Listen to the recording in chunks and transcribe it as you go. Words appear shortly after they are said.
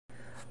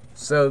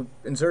So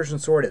insertion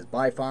sort is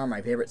by far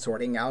my favorite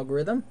sorting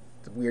algorithm.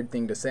 It's a weird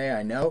thing to say,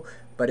 I know,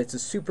 but it's a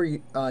super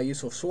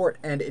useful sort,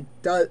 and it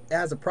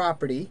has a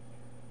property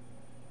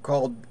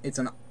called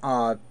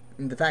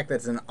the fact that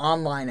it's an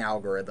online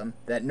algorithm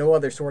that no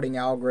other sorting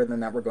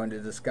algorithm that we're going to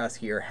discuss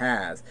here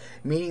has,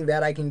 meaning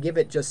that I can give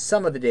it just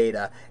some of the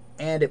data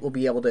and it will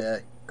be able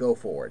to go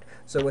forward.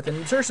 So with an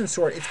insertion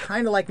sort, it's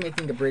kind of like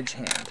making a bridge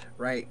hand,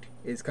 right?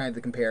 Is kind of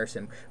the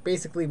comparison.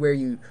 Basically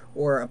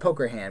or a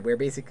poker hand, where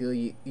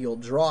basically you'll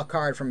draw a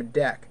card from a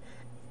deck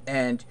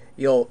and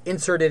you'll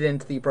insert it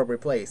into the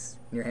appropriate place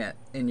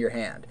in your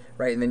hand,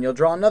 right? And then you'll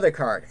draw another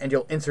card and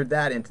you'll insert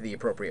that into the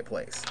appropriate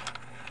place.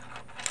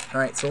 All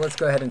right, so let's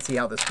go ahead and see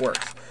how this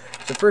works.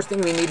 So first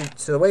thing we needed,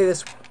 so the way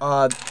this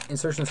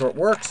insertion sort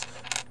works,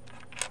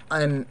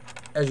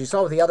 as you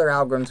saw with the other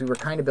algorithms, we were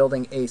kind of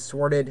building a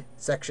sorted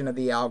section of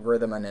the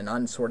algorithm and an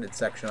unsorted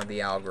section of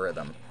the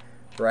algorithm,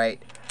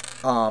 right?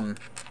 And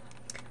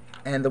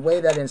the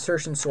way that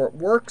insertion sort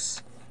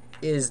works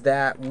is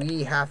that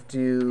we have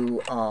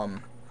to,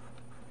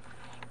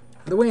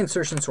 the way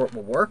insertion sort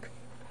will work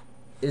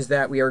is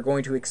that we are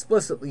going to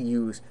explicitly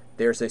use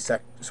there's a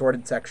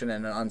sorted section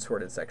and an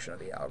unsorted section of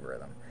the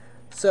algorithm.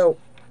 So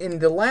in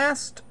the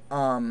last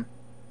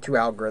two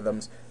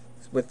algorithms,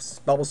 with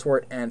bubble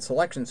sort and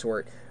selection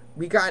sort,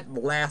 we got the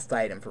last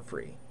item for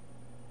free.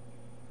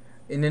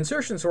 In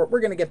insertion sort, we're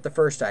going to get the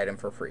first item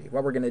for free.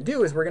 What we're going to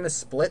do is we're going to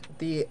split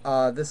the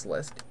this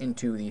list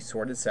into the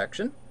sorted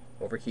section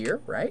over here,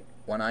 right?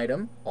 One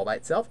item all by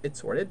itself, it's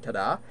sorted,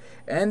 ta-da.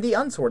 And the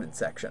unsorted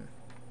section,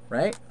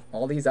 right?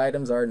 All these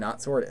items are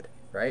not sorted,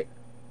 right?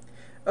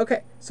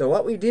 Okay, so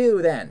what we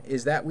do then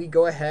is that we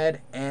go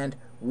ahead and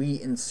we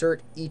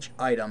insert each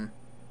item.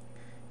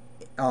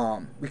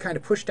 We kind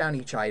of push down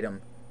each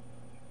item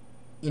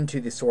into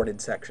the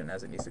sorted section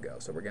as it needs to go.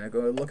 So we're going to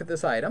go look at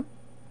this item,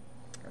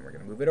 and we're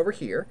going to move it over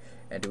here.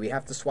 And do we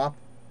have to swap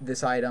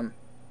this item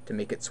to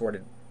make it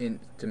sorted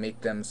to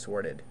make them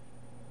sorted?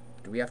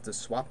 Do we have to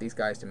swap these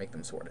guys to make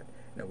them sorted?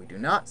 No, we do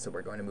not. So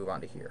we're going to move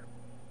on to here.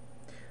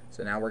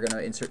 So now we're going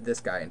to insert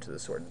this guy into the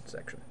sorted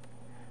section.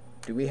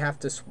 Do we have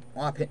to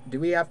swap it? Do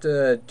we have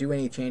to do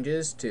any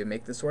changes to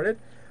make this sorted?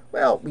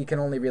 Well, we can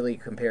only really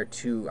compare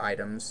two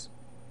items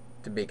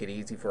to make it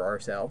easy for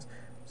ourselves.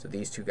 So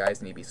these two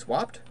guys need to be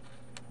swapped,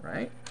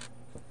 right?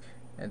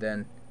 And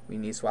then we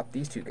need to swap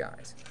these two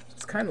guys. So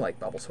it's kind of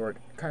like bubble sort,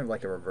 kind of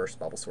like a reverse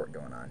bubble sort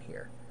going on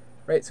here,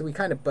 right? So we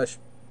kind of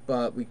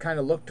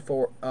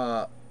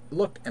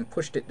looked and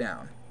pushed it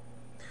down.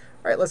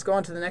 All right, let's go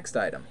on to the next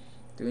item.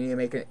 Do we need to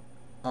make it?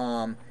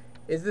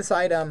 Is this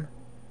item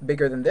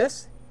bigger than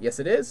this? Yes,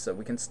 it is, so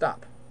we can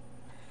stop.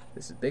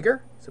 This is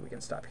bigger, so we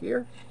can stop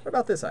here. What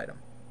about this item?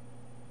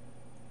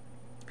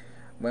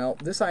 Well,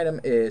 this item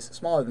is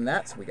smaller than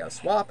that, so we got to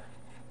swap.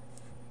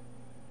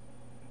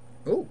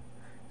 Ooh,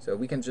 so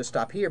we can just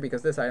stop here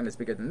because this item is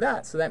bigger than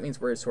that, so that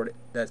means we're sorted.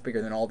 That's bigger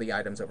than all the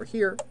items over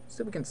here,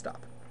 so we can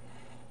stop.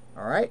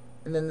 All right,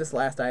 and then this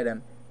last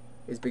item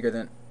is bigger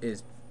than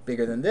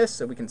this,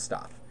 so we can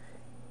stop.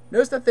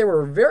 Notice that there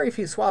were very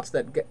few swaps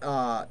that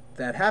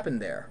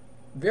happened there.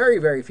 Very,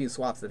 very few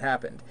swaps that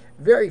happened.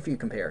 Very few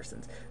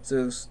comparisons.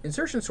 So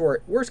insertion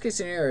sort, worst case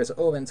scenario is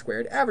O of n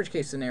squared. Average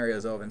case scenario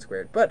is O of n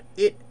squared. But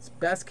its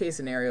best case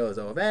scenario is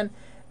O of n.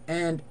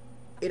 And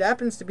it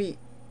happens to be,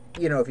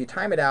 if you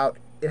time it out,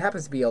 it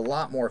happens to be a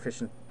lot more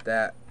efficient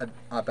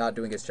about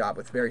doing its job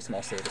with very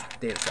small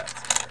data sets.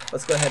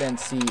 Let's go ahead and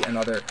see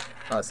another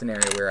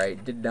scenario where I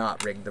did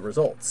not rig the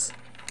results.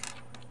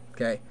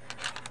 Okay.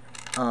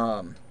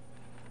 All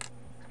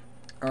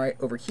right,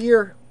 over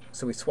here.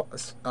 So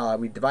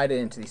we divide it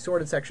into the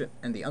sorted section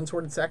and the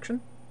unsorted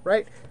section,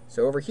 right?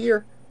 So over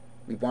here,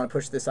 we want to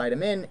push this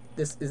item in.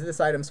 Is this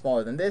item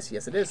smaller than this?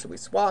 Yes, it is. So we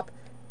swap,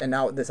 and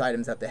now this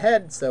item's at the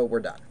head, so we're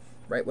done,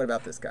 right? What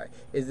about this guy?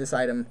 Is this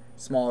item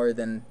smaller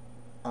than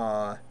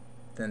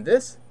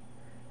this?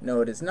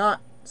 No, it is not.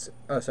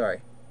 Oh,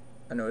 sorry.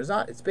 No, it is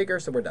not. It's bigger,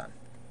 so we're done.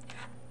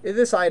 Is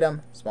this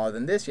item smaller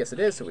than this? Yes, it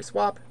is. So we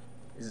swap.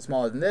 Is it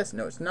smaller than this?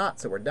 No, it's not.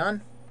 So we're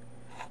done.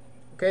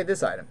 Okay,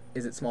 this item.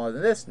 Is it smaller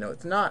than this? No,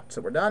 it's not,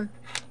 so we're done.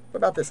 What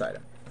about this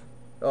item?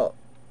 Well,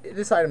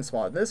 this item's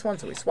smaller than this one,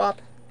 so we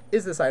swap.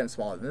 Is this item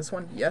smaller than this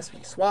one? Yes,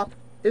 we swap.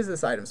 Is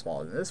this item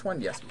smaller than this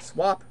one? Yes, we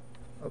swap.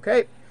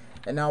 Okay,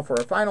 and now for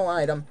our final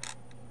item,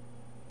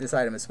 this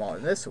item is smaller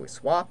than this, so we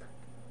swap.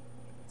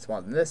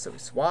 Smaller than this, so we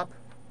swap.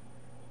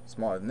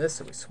 Smaller than this,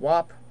 so we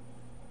swap.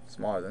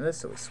 Smaller than this,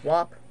 so we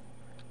swap.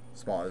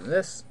 Smaller than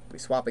this, we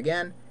swap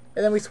again,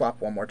 and then we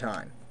swap one more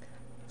time.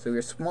 So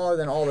we're smaller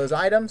than all those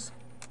items.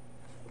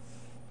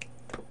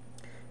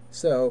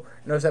 So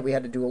notice that we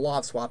had to do a lot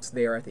of swaps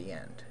there at the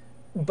end.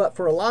 But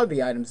for a lot of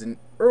the items in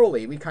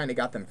early, we kind of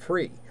got them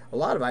free. A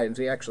lot of items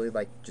we actually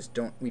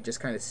we just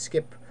kind of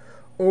skip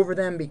over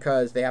them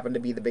because they happen to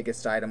be the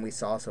biggest item we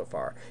saw so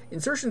far.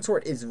 Insertion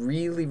sort is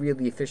really,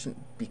 really efficient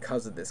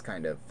because of this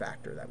kind of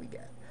factor that we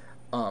get.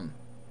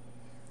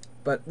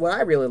 But what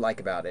I really like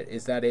about it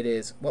is that it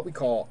is what we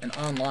call an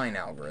online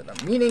algorithm,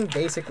 meaning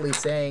basically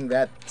saying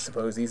that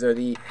suppose these are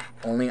the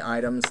only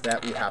items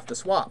that we have to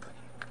swap.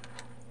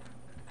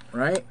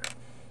 right?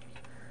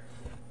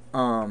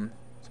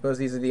 Suppose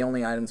these are the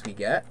only items we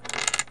get,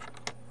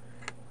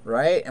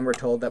 right? And we're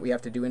told that we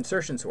have to do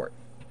insertion sort,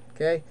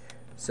 okay?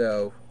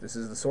 So this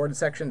is the sorted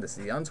section, this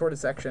is the unsorted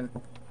section,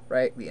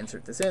 right? We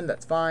insert this in,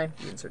 that's fine.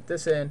 We insert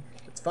this in,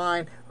 that's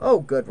fine. Oh,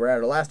 good, we're at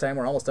our last time,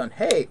 we're almost done.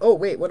 Hey, oh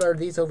wait, what are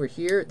these over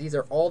here? These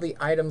are all the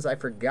items I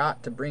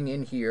forgot to bring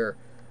in here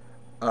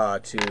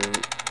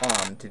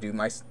to do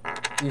my,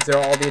 these are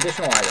all the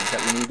additional items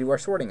that we need to do our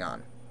sorting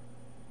on.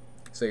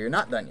 So you're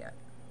not done yet.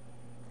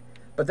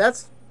 But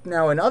that's,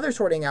 now in other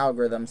sorting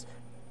algorithms,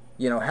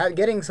 you know,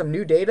 getting some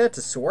new data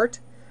to sort,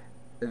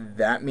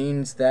 that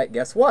means that,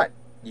 guess what?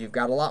 You've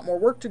got a lot more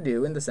work to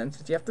do in the sense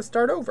that you have to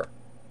start over.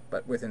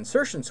 But with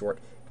insertion sort,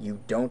 you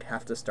don't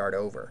have to start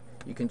over.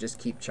 You can just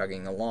keep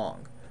chugging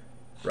along,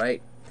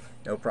 right?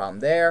 No problem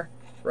there,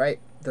 right?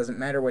 Doesn't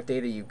matter what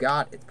data you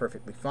got, it's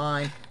perfectly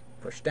fine.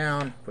 Push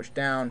down,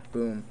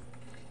 boom,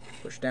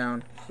 push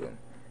down, boom.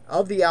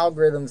 Of the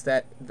algorithms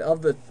that,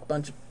 of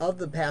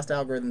the past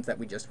algorithms that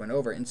we just went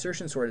over,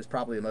 insertion sort is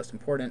probably the most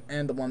important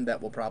and the one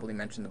that we'll probably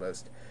mention the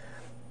most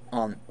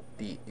on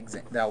the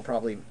exam. That will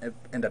probably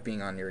end up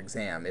being on your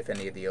exam if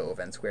any of the O of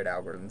n squared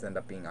algorithms end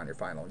up being on your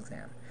final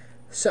exam.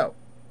 So,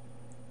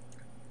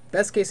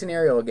 best case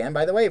scenario again,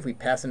 by the way, if we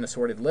pass in a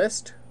sorted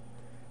list,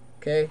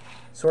 okay,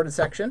 sorted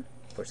section,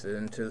 push it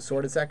into the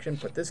sorted section,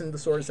 put this in the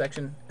sorted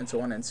section, and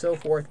so on and so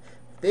forth.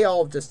 They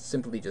all just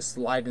simply just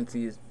slide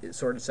into the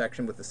sorted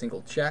section with a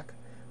single check,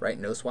 right?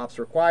 No swaps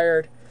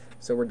required,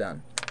 so we're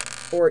done.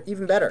 Or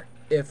even better,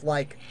 if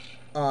like,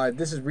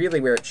 this is really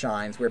where it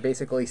shines, where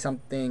basically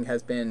something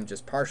has been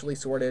just partially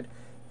sorted,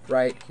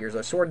 right? Here's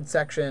our sorted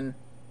section,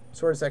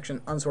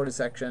 unsorted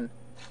section,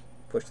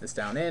 push this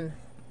down in,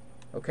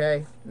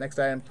 okay? Next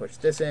item, push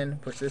this in,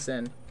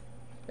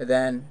 and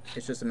then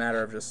it's just a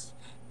matter of just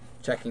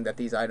checking that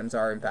these items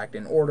are in fact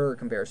in order in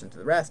comparison to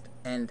the rest,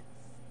 and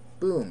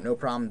boom, no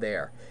problem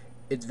there.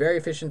 It's very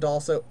efficient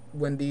also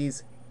when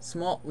these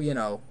small, you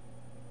know,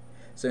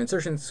 so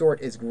insertion sort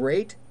is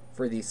great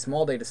for these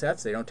small data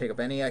sets. They don't take up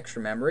any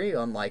extra memory,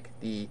 unlike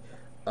the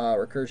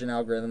recursion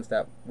algorithms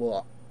that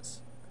will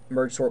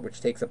merge sort, which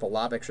takes up a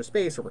lot of extra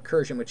space, or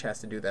recursion, which has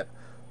to do that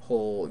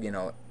whole, you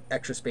know,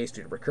 extra space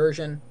due to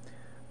recursion,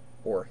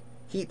 or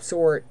heap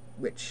sort,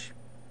 which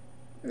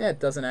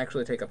it doesn't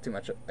actually take up too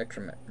much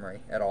extra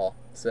memory at all.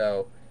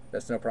 So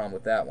that's no problem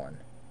with that one.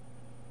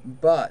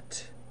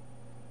 But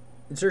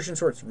insertion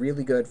sort's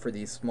really good for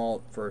these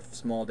small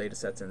data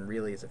sets and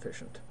really is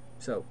efficient.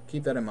 So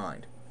keep that in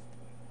mind.